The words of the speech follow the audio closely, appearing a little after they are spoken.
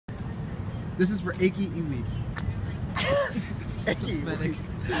This is for achy week. Achy week.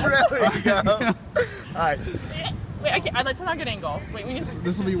 There you go. Alright. Wait, okay, I'd like to not get angle. Wait, we need to...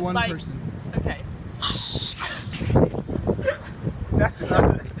 This will be one person. Okay.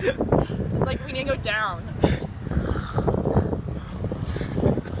 Like, we need to go down.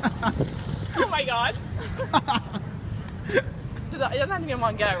 Oh my god. It doesn't have to be in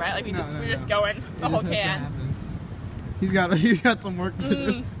one go, right? Like, we're just going the whole can. He's got some work to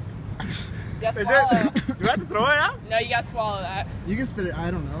do. You swallow. You have to throw it out? No, you gotta swallow that. You can spit it. I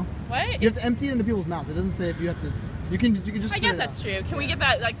don't know. What? You have to empty it into people's mouths. It doesn't say if you have to. You can just. I guess that's true. Can we get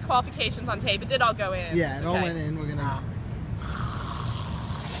that like qualifications on tape? It did all go in. Yeah, it all went in. We're gonna.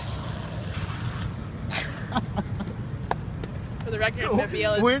 For the record,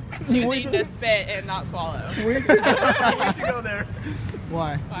 Mobile is choosing to spit and not swallow. Where'd you go there?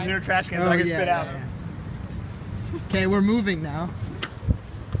 Why? Near a trash can so I can spit out. Okay, we're moving now.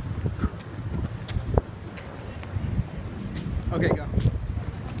 Okay, go.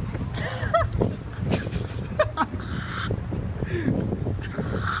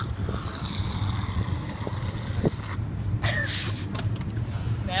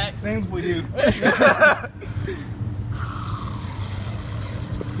 Next. Things we do.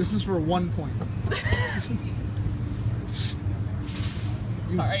 This is for 1 point.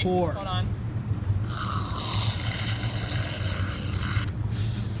 You Sorry. whore. Hold on.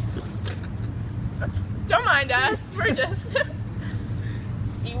 Don't mind us. We're just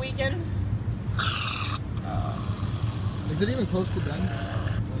e-weekend. Is it even close to done?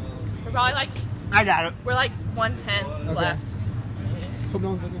 We're probably like. I got it. We're like 110 left. Hope no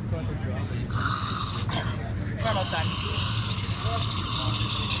one's looking for We're almost done.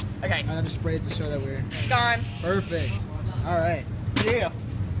 Okay. I just sprayed to show that we're It's gone. perfect. All right. Yeah.